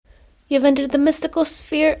You've entered the mystical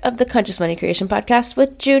sphere of the Conscious Money Creation Podcast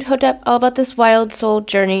with Jude Hotep, all about this wild soul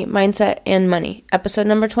journey, mindset, and money. Episode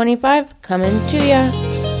number 25, coming to ya.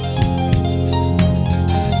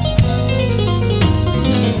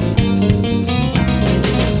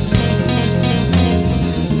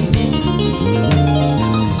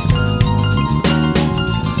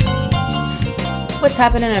 What's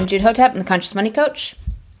happening? I'm Jude Hotep, I'm the Conscious Money Coach.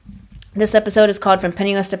 This episode is called From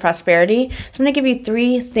Penniless to Prosperity. So I'm going to give you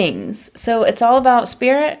 3 things. So it's all about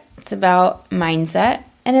spirit, it's about mindset,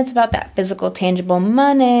 and it's about that physical, tangible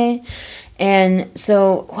money. And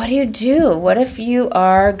so what do? What if you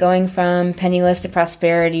are going from penniless to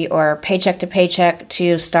prosperity, or paycheck to paycheck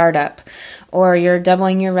to startup, or you're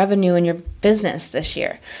doubling your revenue in your business this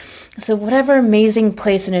year? So whatever amazing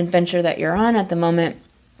place and adventure that you're on at the moment,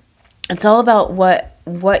 it's all about what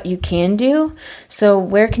you can do. So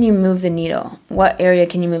where can you move the needle? What area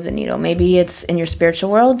can you move the needle? Maybe it's in your spiritual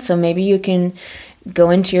world. So maybe you can go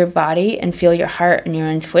into your body and feel your heart and your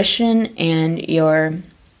intuition and your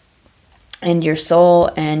soul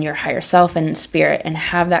and your higher self and spirit, and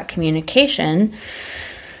have that communication.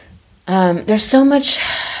 There's so much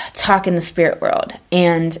talk in the spirit world.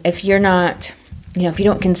 And if you're not, if you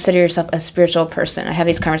don't consider yourself a spiritual person, I have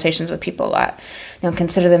these conversations with people a lot,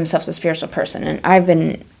 consider themselves a spiritual person. And I've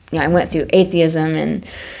been, I went through atheism, and,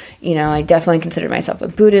 I definitely considered myself a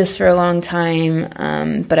Buddhist for a long time,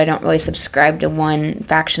 but I don't really subscribe to one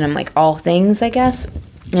faction. I'm like all things, I guess.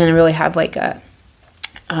 And I really have like a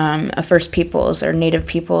First Peoples or Native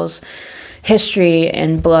Peoples history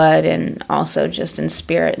and blood, and also just in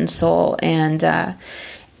spirit and soul.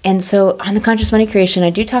 And so on the Conscious Money Creation, I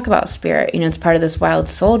do talk about spirit. It's part of this wild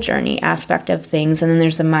soul journey aspect of things. And then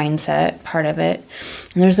there's the mindset part of it.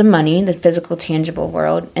 And there's the money, the physical, tangible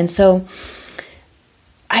world. And so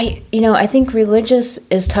I think religion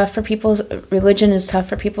is tough for people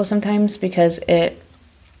sometimes, because it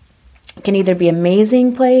can either be an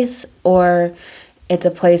amazing place, or it's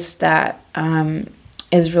a place that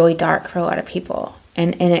is really dark for a lot of people.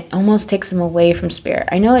 And it almost takes them away from spirit.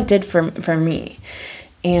 I know it did for me.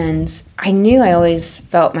 And I knew I always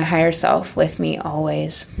felt my higher self with me,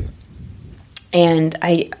 always. And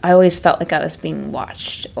I always felt like I was being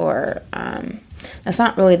watched, or that's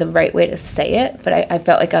not really the right way to say it, but I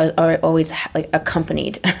felt like I was always like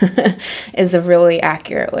accompanied is a really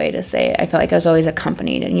accurate way to say it. I felt like I was always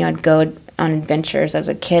accompanied, and I'd go on adventures as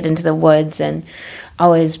a kid into the woods and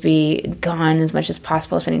always be gone as much as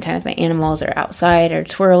possible, spending time with my animals, or outside, or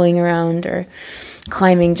twirling around, or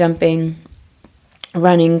climbing, jumping,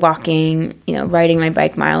 running, walking, riding my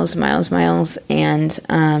bike miles, and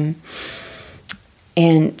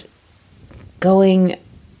going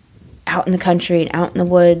out in the country and out in the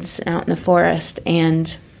woods and out in the forest,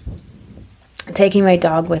 and taking my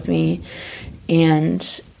dog with me. And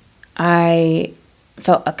I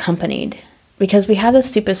felt accompanied, because we have this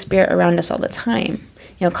stupid spirit around us all the time.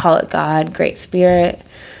 Call it God, Great Spirit,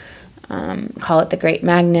 call it the Great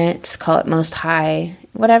Magnet, call it Most High,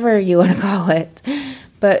 whatever you want to call it.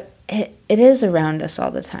 But it is around us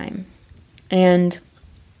all the time. And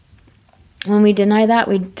when we deny that,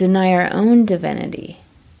 we deny our own divinity,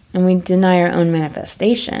 and we deny our own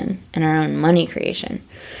manifestation and our own money creation.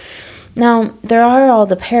 Now, there are all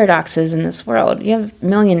the paradoxes in this world. You have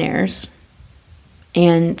millionaires,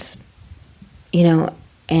 and,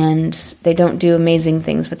 and they don't do amazing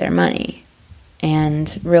things with their money,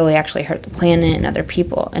 and really actually hurt the planet and other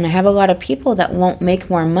people. And I have a lot of people that won't make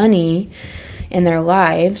more money in their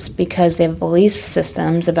lives because they have belief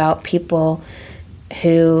systems about people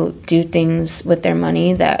who do things with their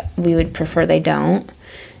money that we would prefer they don't.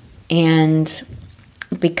 And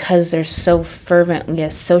because they're so fervently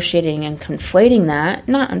associating and conflating that,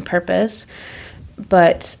 not on purpose,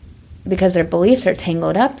 but because their beliefs are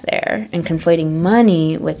tangled up there, and conflating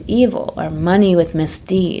money with evil, or money with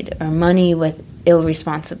misdeed, or money with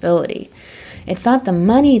irresponsibility. It's not the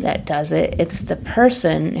money that does it, it's the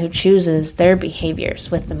person who chooses their behaviors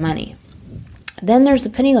with the money. Then there's the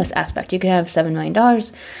penniless aspect. You could have $7 million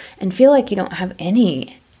and feel like you don't have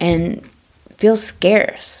any, and feel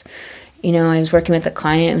scarce. I was working with a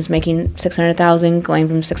client who was making $600,000, going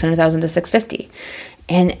from $600,000 to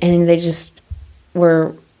 $650,000, and they just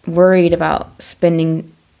were worried about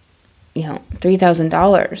spending,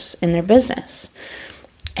 $3,000 in their business,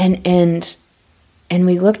 and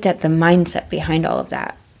we looked at the mindset behind all of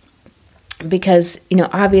that, because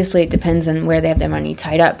obviously it depends on where they have their money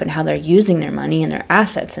tied up and how they're using their money and their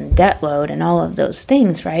assets and debt load and all of those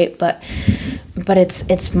things, right? But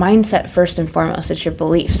it's mindset first and foremost. It's your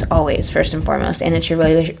beliefs always first and foremost, and it's your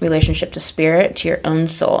relationship to spirit, to your own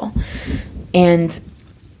soul. And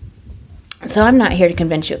So I'm not here to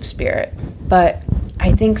convince you of spirit, but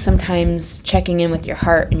I think sometimes checking in with your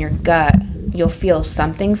heart and your gut, you'll feel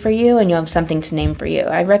something for you, and you'll have something to name for you.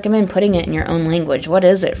 I recommend putting it in your own language. What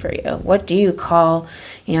is it for you? What do you call,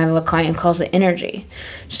 I have a client who calls it energy.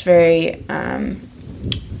 Just very, one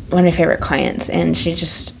of my favorite clients, and she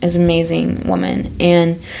just is an amazing woman,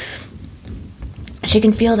 and she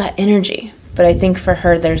can feel that energy. But I think for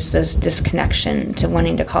her, there's this disconnection to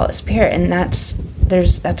wanting to call it spirit, and that's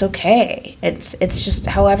okay. It's just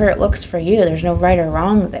however it looks for you. There's no right or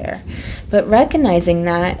wrong there. But recognizing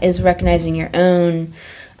that is recognizing your own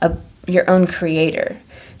creator.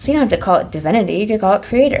 So you don't have to call it divinity. You could call it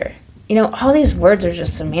creator. All these words are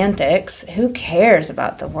just semantics. Who cares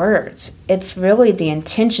about the words? It's really the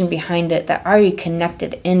intention behind it. That are you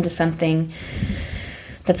connected into something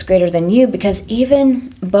that's greater than you? Because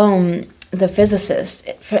even Bohm, the physicist,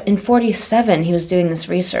 in 1947, he was doing this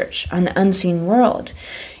research on the unseen world.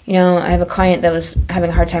 I have a client that was having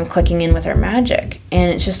a hard time clicking in with her magic.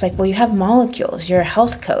 And it's just like, well, you have molecules. You're a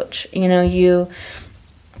health coach.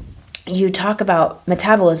 You talk about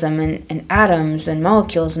metabolism and atoms and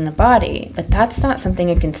molecules in the body, but that's not something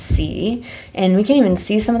you can see. And we can't even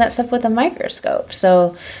see some of that stuff with a microscope.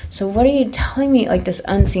 So what are you telling me, like this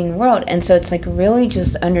unseen world? And so it's like really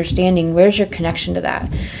just understanding where's your connection to that.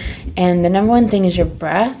 And the number one thing is your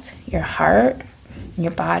breath, your heart, and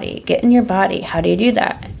your body. Get in your body. How do you do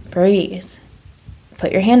that? Breathe.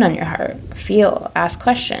 Put your hand on your heart. Feel. Ask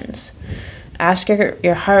questions. Ask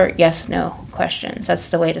your heart yes, no questions. That's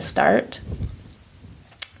the way to start.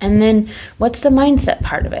 And then what's the mindset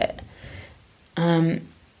part of it?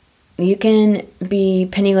 You can be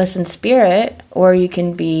penniless in spirit, or you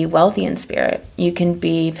can be wealthy in spirit. You can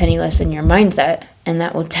be penniless in your mindset, and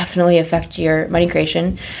that will definitely affect your money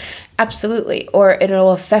creation. Absolutely. Or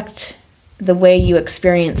it'll affect the way you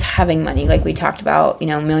experience having money. Like we talked about,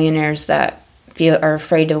 millionaires that are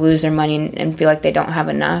afraid to lose their money and feel like they don't have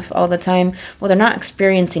enough all the time. Well, they're not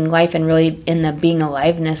experiencing life and really in the being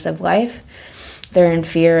aliveness of life. They're in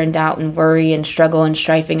fear and doubt and worry and struggle and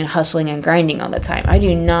striving and hustling and grinding all the time. I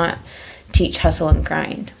do not teach hustle and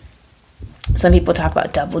grind. Some people talk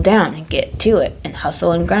about double down and get to it and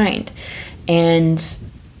hustle and grind. And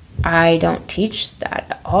I don't teach that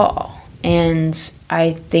at all. And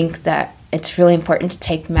I think that it's really important to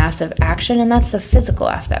take massive action, and that's the physical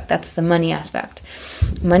aspect. That's the money aspect.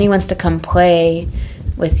 Money wants to come play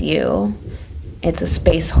with you. It's a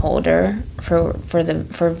space holder for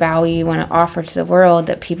value you want to offer to the world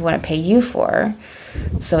that people want to pay you for.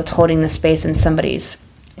 So it's holding the space in somebody's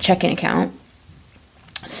checking account,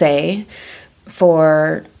 say,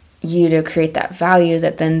 for you to create that value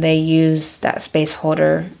that then they use that space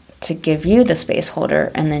holder to give you the space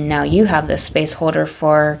holder, and then now you have this space holder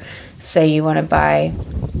for, say you want to buy,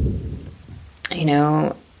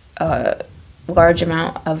 a large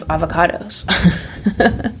amount of avocados.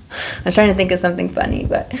 I was trying to think of something funny,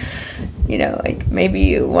 but, like maybe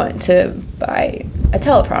you want to buy a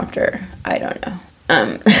teleprompter. I don't know.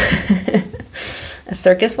 A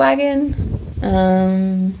circus wagon.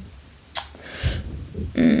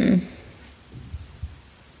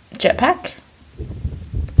 Jetpack.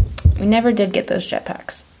 We never did get those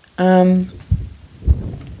jetpacks.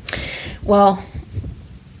 Well,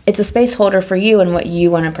 it's a space holder for you and what you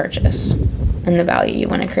want to purchase and the value you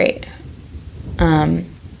want to create.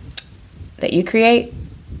 That you create,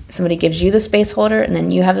 somebody gives you the space holder, and then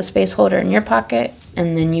you have the space holder in your pocket,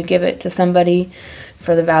 and then you give it to somebody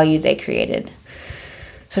for the value they created.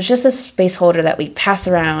 So it's just a space holder that we pass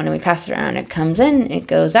around, and we pass it around. It comes in, it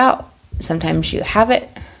goes out. Sometimes you have it,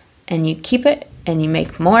 and you keep it, and you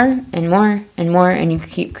make more and more and more, and you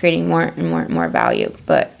keep creating more and more and more value.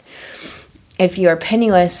 But if you are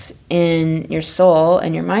penniless in your soul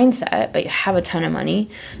and your mindset, but you have a ton of money,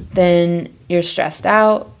 then you're stressed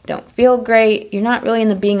out, don't feel great. You're not really in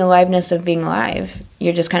the being aliveness of being alive.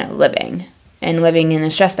 You're just kind of living in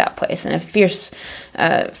a stressed out place, and a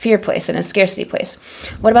fear place, and a scarcity place.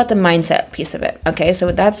 What about the mindset piece of it? Okay,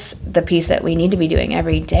 so that's the piece that we need to be doing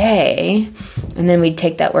every day, and then we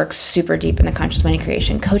take that work super deep in the Conscious Money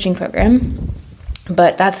Creation coaching program.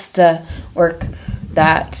 But that's the work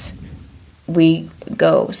that we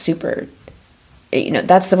go super,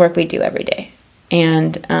 that's the work we do every day.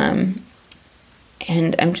 And I'm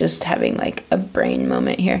just having like a brain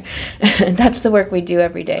moment here. That's the work we do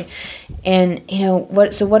every day. And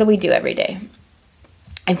what do we do every day?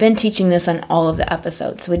 I've been teaching this on all of the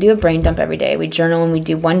episodes. So we do a brain dump every day. We journal and we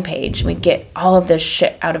do one page. We get all of this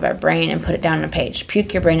shit out of our brain and put it down on a page.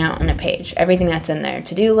 Puke your brain out on a page. Everything that's in there.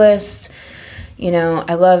 To-do lists.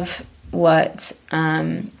 I love what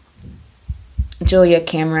Julia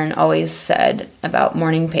Cameron always said about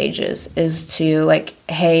morning pages is to like,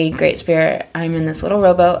 hey, Great Spirit, I'm in this little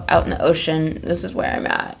rowboat out in the ocean. This is where I'm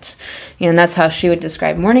at. And that's how she would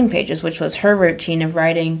describe morning pages, which was her routine of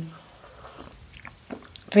writing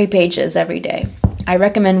 3 pages every day. I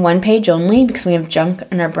recommend 1 page only because we have junk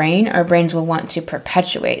in our brain. Our brains will want to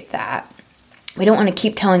perpetuate that. We don't want to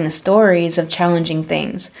keep telling the stories of challenging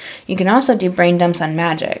things. You can also do brain dumps on the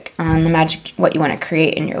magic, what you want to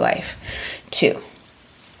create in your life, too.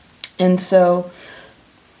 And so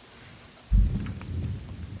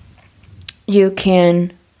you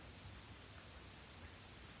can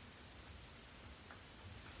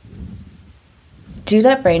do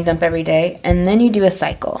that brain dump every day, and then you do a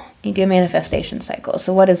cycle. You do a manifestation cycle.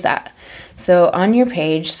 So what is that? So on your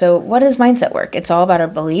page, so what is mindset work? It's all about our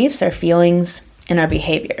beliefs, our feelings, and our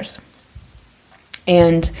behaviors.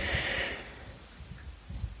 And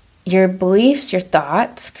your beliefs, your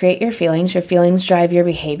thoughts create your feelings drive your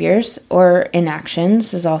behaviors, or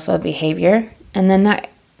inactions is also a behavior, and then that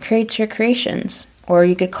creates your creations, or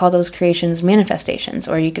you could call those creations manifestations,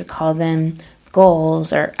 or you could call them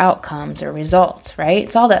goals or outcomes or results, right?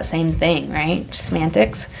 It's all that same thing, right?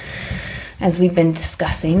 Semantics, as we've been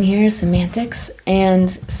discussing here, semantics. And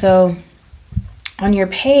so on your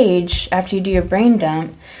page, after you do your brain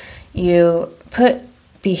dump, you put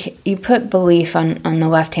belief on the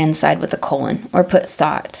left-hand side with a colon, or put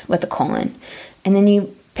thought with a colon. And then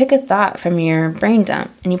you pick a thought from your brain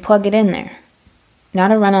dump and you plug it in there.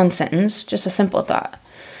 Not a run-on sentence, just a simple thought.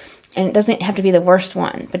 And it doesn't have to be the worst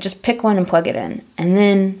one, but just pick one and plug it in. And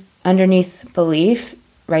then underneath belief,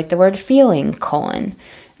 write the word feeling, colon.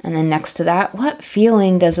 And then next to that, what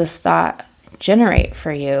feeling does this thought generate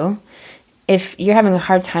for you? If you're having a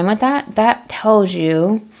hard time with that, that tells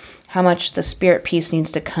you how much the spirit piece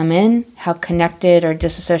needs to come in, how connected or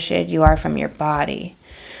disassociated you are from your body.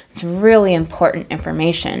 It's really important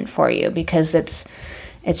information for you because it's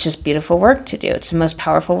just beautiful work to do. It's the most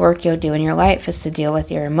powerful work you'll do in your life is to deal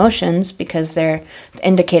with your emotions because they're the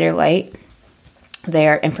indicator light.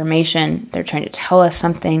 They're information. They're trying to tell us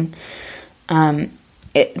something. They're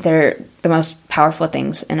the most powerful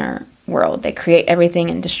things in our world. They create everything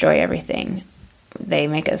and destroy everything. They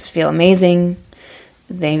make us feel amazing.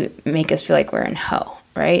 They make us feel like we're in hell,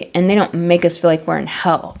 right? And they don't make us feel like we're in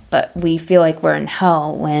hell, but we feel like we're in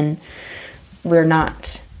hell when we're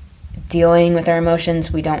not dealing with our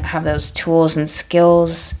emotions. We don't have those tools and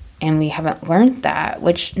skills, and we haven't learned that,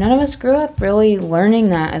 which none of us grew up really learning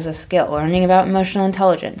that as a skill, learning about emotional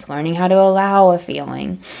intelligence, learning how to allow a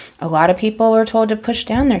feeling. A lot of people were told to push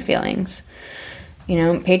down their feelings.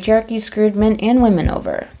 Patriarchy screwed men and women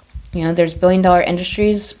over. There's billion-dollar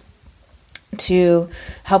industries to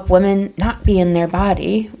help women not be in their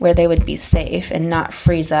body where they would be safe and not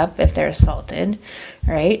freeze up if they're assaulted,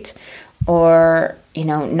 right? Or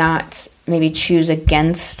not maybe choose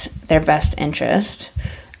against their best interest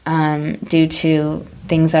due to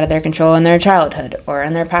things out of their control in their childhood or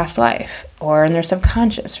in their past life or in their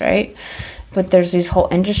subconscious, right? But there's these whole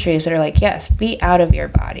industries that are like, yes, be out of your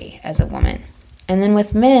body as a woman. And then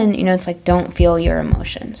with men, it's like, don't feel your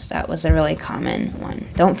emotions. That was a really common one.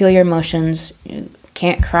 Don't feel your emotions. You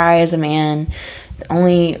can't cry as a man. The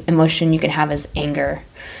only emotion you can have is anger.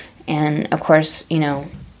 And of course,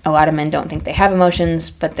 a lot of men don't think they have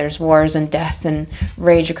emotions, but there's wars and death and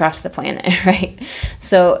rage across the planet, right?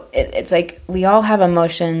 So it's like we all have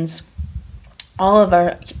emotions. All of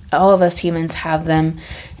us humans have them,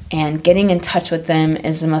 and getting in touch with them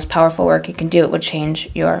is the most powerful work you can do. It will change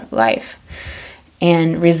your life.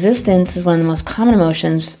 And resistance is one of the most common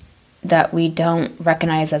emotions that we don't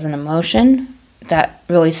recognize as an emotion that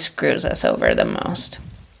really screws us over the most.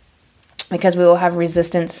 Because we will have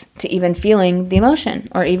resistance to even feeling the emotion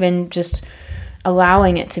or even just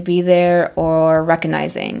allowing it to be there or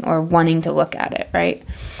recognizing or wanting to look at it, right?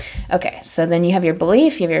 Okay, so then you have your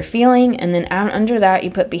belief, you have your feeling, and then under that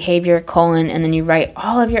you put behavior, colon, and then you write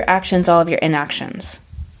all of your actions, all of your inactions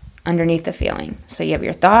underneath the feeling. So you have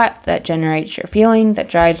your thought that generates your feeling, that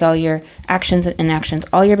drives all your actions and inactions,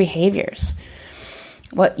 all your behaviors,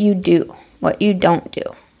 what you do, what you don't do.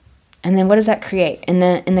 And then what does that create? In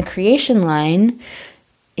the creation line,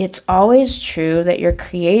 it's always true that you're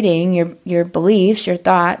creating your beliefs, your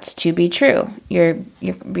thoughts to be true. Your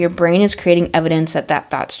brain is creating evidence that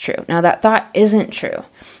thought's true. Now that thought isn't true,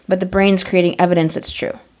 but the brain's creating evidence it's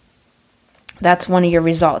true. That's one of your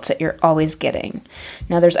results that you're always getting.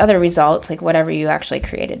 Now there's other results, like whatever you actually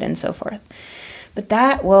created and so forth. But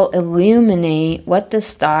that will illuminate what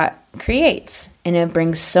this thought creates. And it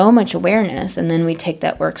brings so much awareness. And then we take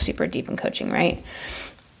that work super deep in coaching, right?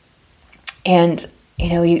 And,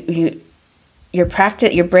 your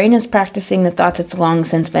brain is practicing the thoughts it's long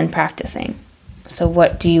since been practicing. So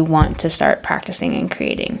what do you want to start practicing and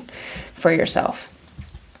creating for yourself?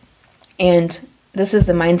 And this is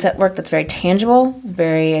the mindset work that's very tangible,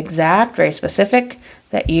 very exact, very specific,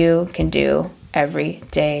 that you can do every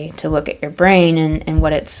day to look at your brain and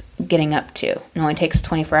what it's getting up to. It only takes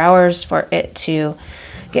 24 hours for it to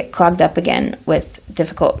get clogged up again with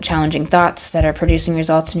difficult, challenging thoughts that are producing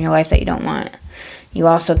results in your life that you don't want. You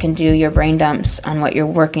also can do your brain dumps on what you're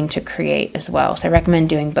working to create as well. So I recommend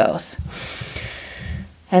doing both.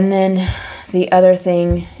 And then the other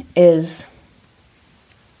thing is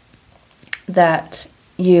that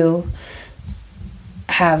you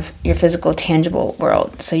have your physical, tangible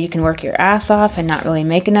world. So you can work your ass off and not really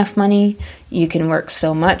make enough money. You can work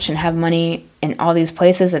so much and have money in all these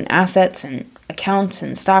places and assets and accounts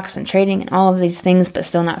and stocks and trading and all of these things, but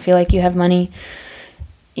still not feel like you have money.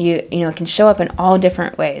 You know, it can show up in all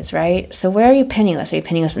different ways, right? So where are you penniless? Are you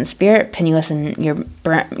penniless in spirit, penniless in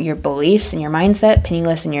your beliefs and your mindset,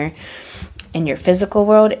 penniless in your physical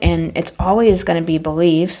world? And it's always going to be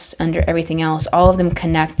beliefs under everything else. All of them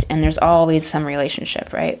connect, and there's always some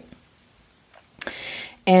relationship, right?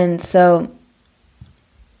 And so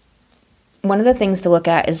one of the things to look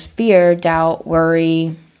at is fear, doubt,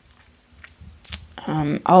 worry.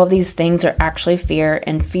 All of these things are actually fear,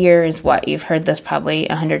 and fear is what? You've heard this probably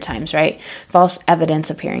 100 times, right? False evidence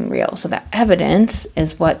appearing real. So that evidence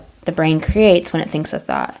is what the brain creates when it thinks a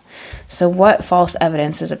thought. So what false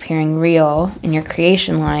evidence is appearing real in your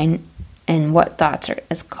creation line, and what thoughts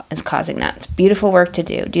is causing that? It's beautiful work to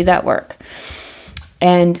do. Do that work.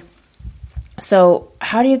 And so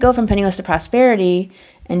how do you go from penniless to prosperity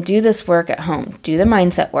and do this work at home? Do the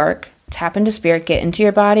mindset work, tap into spirit, get into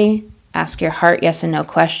your body, ask your heart yes and no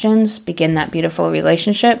questions, begin that beautiful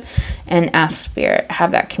relationship, and ask spirit.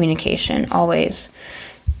 Have that communication always.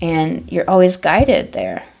 And you're always guided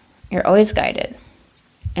there. You're always guided.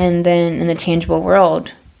 And then in the tangible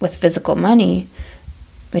world, with physical money,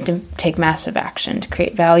 we have to take massive action to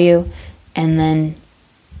create value, and then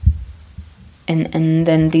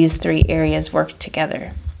these three areas work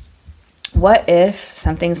together. What if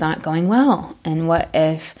something's not going well? And what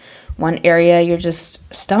if one area you're just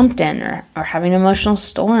stumped in, or having an emotional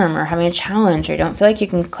storm, or having a challenge, or you don't feel like you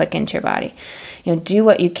can click into your body? You know, do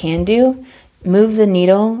what you can do. Move the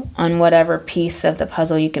needle on whatever piece of the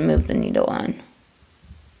puzzle you can move the needle on.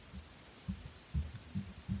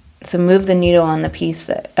 So move the needle on the piece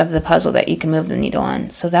of the puzzle that you can move the needle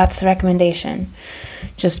on. So that's the recommendation.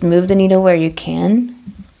 Just move the needle where you can.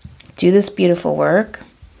 Do this beautiful work.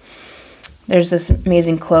 There's this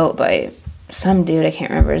amazing quote by some dude, I can't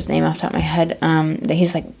remember his name off the top of my head, that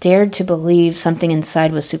he's like, dared to believe something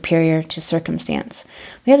inside was superior to circumstance.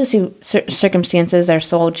 We have the circumstances our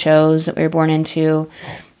soul chose, that we were born into.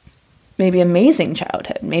 Maybe amazing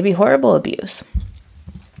childhood, maybe horrible abuse,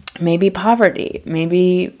 maybe poverty,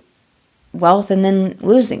 maybe wealth and then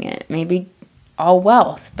losing it, maybe all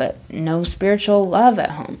wealth but no spiritual love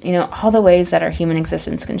at home. You know, all the ways that our human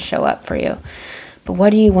existence can show up for you. But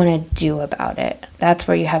what do you want to do about it? That's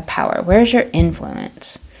where you have power. Where's your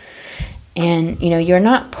influence? And, you know, you're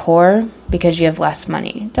not poor because you have less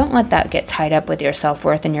money. Don't let that get tied up with your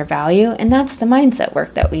self-worth and your value. And that's the mindset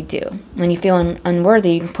work that we do. When you feel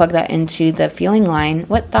unworthy, you can plug that into the feeling line.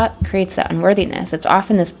 What thought creates that unworthiness? It's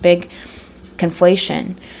often this big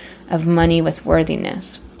conflation of money with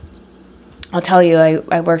worthiness. I'll tell you,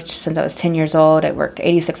 I worked since I was 10 years old. I worked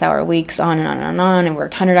 86-hour weeks on and on and on. I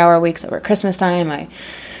worked 100-hour weeks over Christmas time.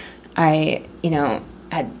 I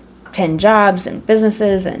had 10 jobs and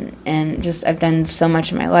businesses and just I've done so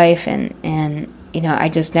much in my life. And I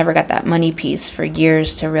just never got that money piece for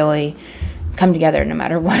years to really come together no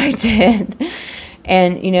matter what I did.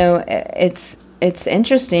 And, it's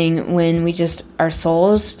interesting when our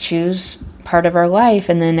souls choose part of our life,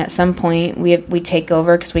 and then at some point we take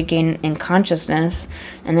over because we gain in consciousness,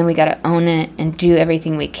 and then we got to own it and do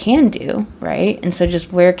everything we can do, right? And so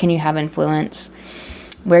just where can you have influence?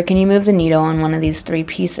 Where can you move the needle on one of these three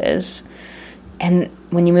pieces? And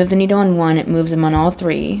when you move the needle on one, it moves them on all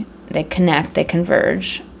three. They connect, they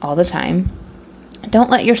converge all the time. Don't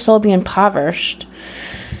let your soul be impoverished.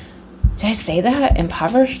 Did I say that?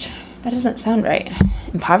 Impoverished? That doesn't sound right.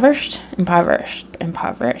 Impoverished?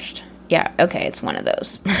 Impoverished. Yeah, okay, it's one of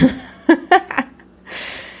those.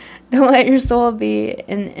 Don't let your soul be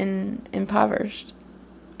impoverished.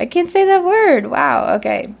 I can't say that word. Wow,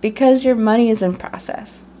 okay. Because your money is in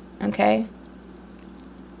process, okay?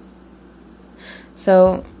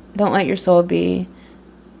 So don't let your soul be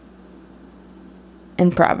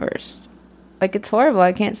impoverished. Like, it's horrible.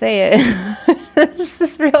 I can't say it. This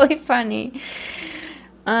is really funny.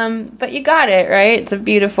 But you got it, right? It's a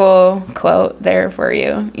beautiful quote there for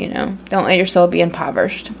you, Don't let your soul be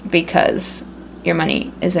impoverished because your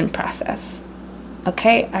money is in process.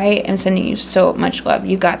 Okay? I am sending you so much love.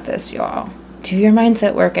 You got this, y'all. Do your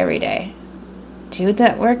mindset work every day. Do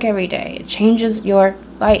that work every day. It changes your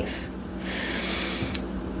life.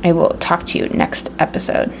 I will talk to you next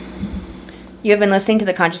episode. You have been listening to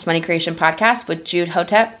the Conscious Money Creation Podcast with Jude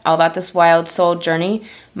Hotep, all about this wild soul journey,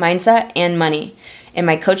 mindset, and money. In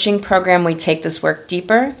my coaching program, we take this work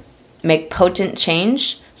deeper, make potent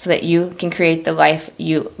change so that you can create the life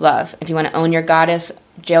you love. If you want to own your goddess,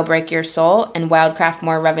 jailbreak your soul, and wildcraft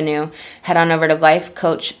more revenue, head on over to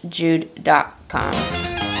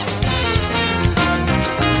lifecoachjude.com.